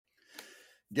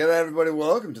G'day everybody,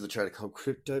 welcome to the Trader Cobb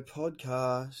Crypto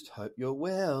Podcast. Hope you're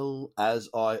well, as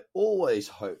I always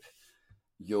hope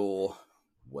you're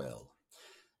well.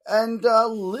 And a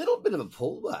little bit of a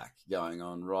pullback going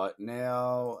on right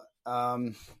now.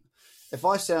 If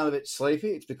I sound a bit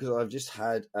sleepy, it's because I've just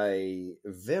had a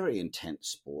very intense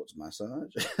sports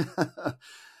massage.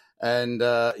 And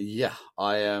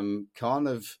I am kind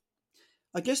of,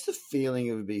 I guess the feeling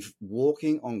of be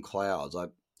walking on clouds. I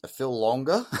feel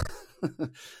longer.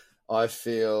 I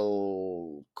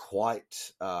feel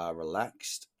quite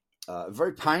relaxed.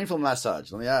 Very painful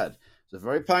massage, let me add. It's a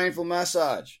very painful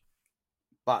massage,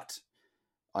 but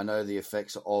I know the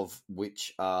effects of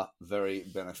which are very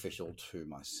beneficial to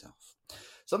myself.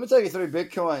 So let me take you through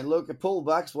Bitcoin. Look, it pulled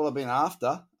back is what I've been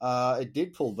after. It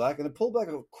did pull back, and it pulled back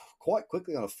quite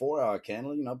quickly on a 4-hour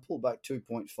candle. Pulled back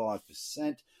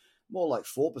 2.5%, more like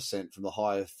 4% from the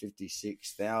high of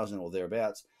 56,000 or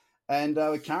thereabouts. And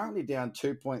we're currently down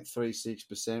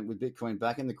 2.36% with Bitcoin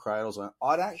back in the cradles.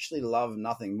 I'd actually love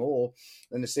nothing more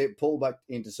than to see it pull back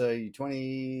into, say,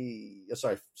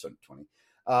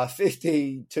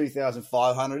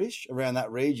 52,500-ish, around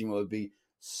that region would be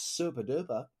super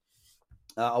duper.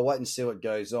 I'll wait and see what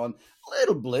goes on. A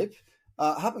little blip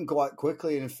happened quite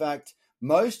quickly. And in fact,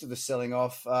 most of the selling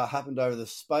off happened over the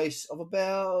space of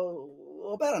about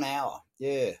an hour.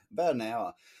 Yeah, about an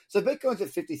hour. So Bitcoin's at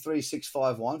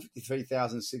 53,651,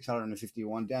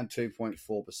 53,651, down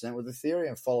 2.4%, with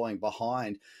Ethereum following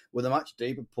behind with a much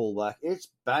deeper pullback. It's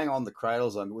bang on the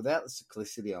cradle zone, but without the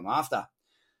cyclicity I'm after.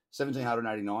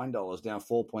 $1,789, down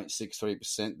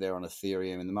 4.63% there on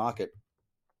Ethereum in the market.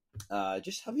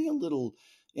 Just having a little,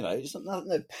 just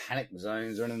no panic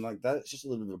zones or anything like that. It's just a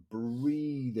little bit of a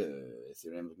breather.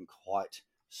 Ethereum looking quite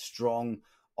strong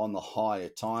on the higher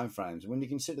time frames. When you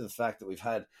consider the fact that we've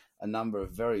had a number of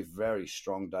very, very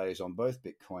strong days on both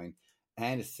Bitcoin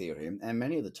and Ethereum, and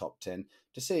many of the top 10,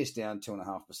 to see us down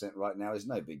 2.5% right now is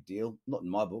no big deal. Not in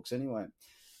my books anyway.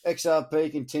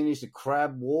 XRP continues to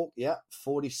crab walk.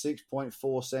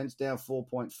 46.4 cents, down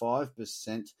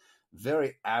 4.5%.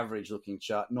 Very average looking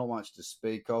chart, not much to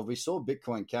speak of. We saw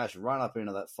Bitcoin Cash run up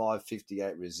into that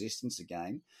 558 resistance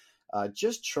again.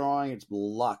 Just trying its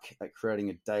luck at creating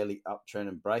a daily uptrend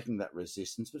and breaking that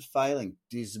resistance, but failing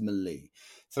dismally.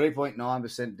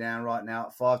 3.9% down right now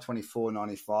at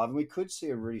 524.95, and we could see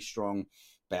a really strong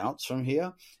bounce from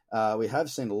here. We have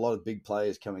seen a lot of big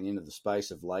players coming into the space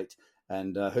of late,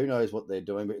 and who knows what they're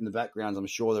doing, but in the background, I'm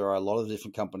sure there are a lot of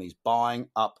different companies buying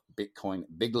up Bitcoin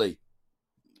bigly,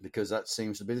 because that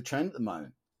seems to be the trend at the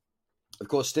moment. Of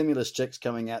course, stimulus checks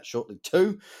coming out shortly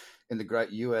too in the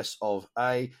great US of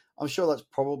A. I'm sure that's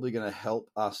probably going to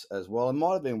help us as well. It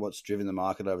might have been what's driven the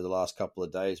market over the last couple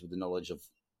of days, with the knowledge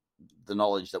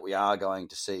that we are going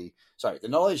to see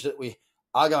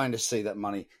that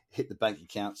money hit the bank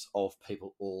accounts of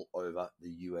people all over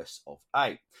the US of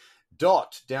A.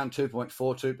 DOT down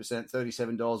 2.42%,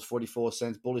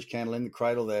 $37.44, bullish candle in the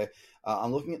cradle there.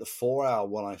 I'm looking at the 4-hour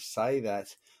when I say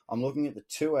that. I'm looking at the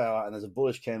 2-hour, and there's a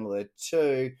bullish candle there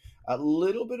too. A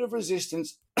little bit of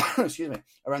resistance,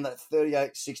 around that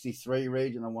 38.63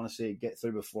 region. I want to see it get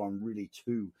through before I'm really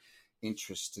too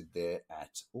interested there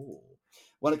at all.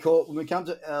 When we come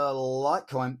to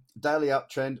Litecoin, daily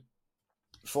uptrend,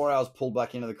 4 hours pulled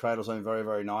back into the cradle zone very,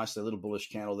 very nicely. A little bullish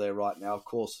candle there right now. Of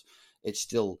course, it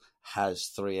still has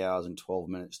 3 hours and 12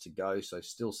 minutes to go, so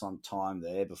still some time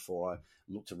there before I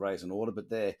look to raise an order. But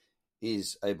there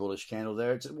is a bullish candle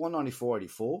there. It's at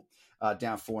 194.84,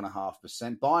 down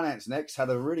 4.5%. Binance next had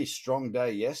a really strong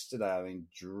day yesterday. I mean,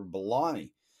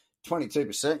 blimey,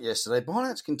 22% yesterday.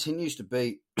 Binance continues to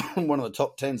be one of the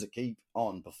top 10s that keep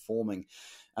on performing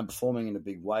in a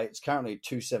big way. It's currently at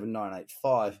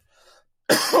 27985.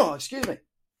 Excuse me.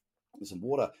 There's some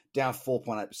water, down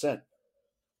 4.8%.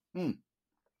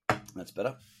 That's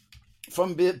better.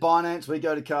 From Binance, we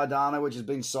go to Cardano, which has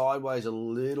been sideways a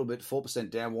little bit,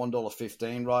 4% down,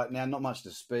 $1.15 right now. Not much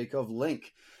to speak of.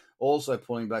 Link also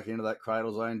pulling back into that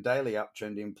cradle zone. Daily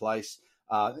uptrend in place.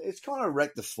 It's kind of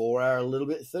wrecked the 4-hour a little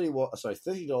bit.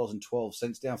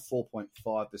 $30.12, down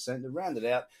 4.5%. To round it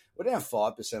out, we're down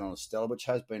 5% on Stellar, which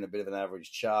has been a bit of an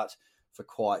average chart for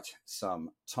quite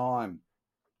some time.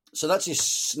 So that's your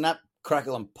snap,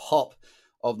 crackle, and pop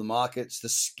of the markets. The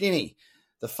skinny,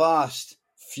 the fast,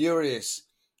 furious,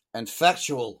 and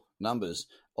factual numbers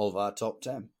of our top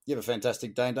 10. You have a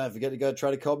fantastic day, and don't forget to go to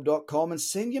tradercobb.com and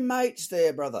send your mates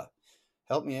there, brother.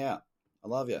 Help me out. I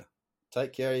love you.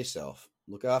 Take care of yourself.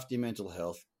 Look after your mental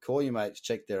health. Call your mates,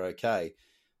 check they're okay.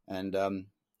 And, go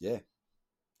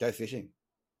fishing.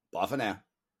 Bye for now.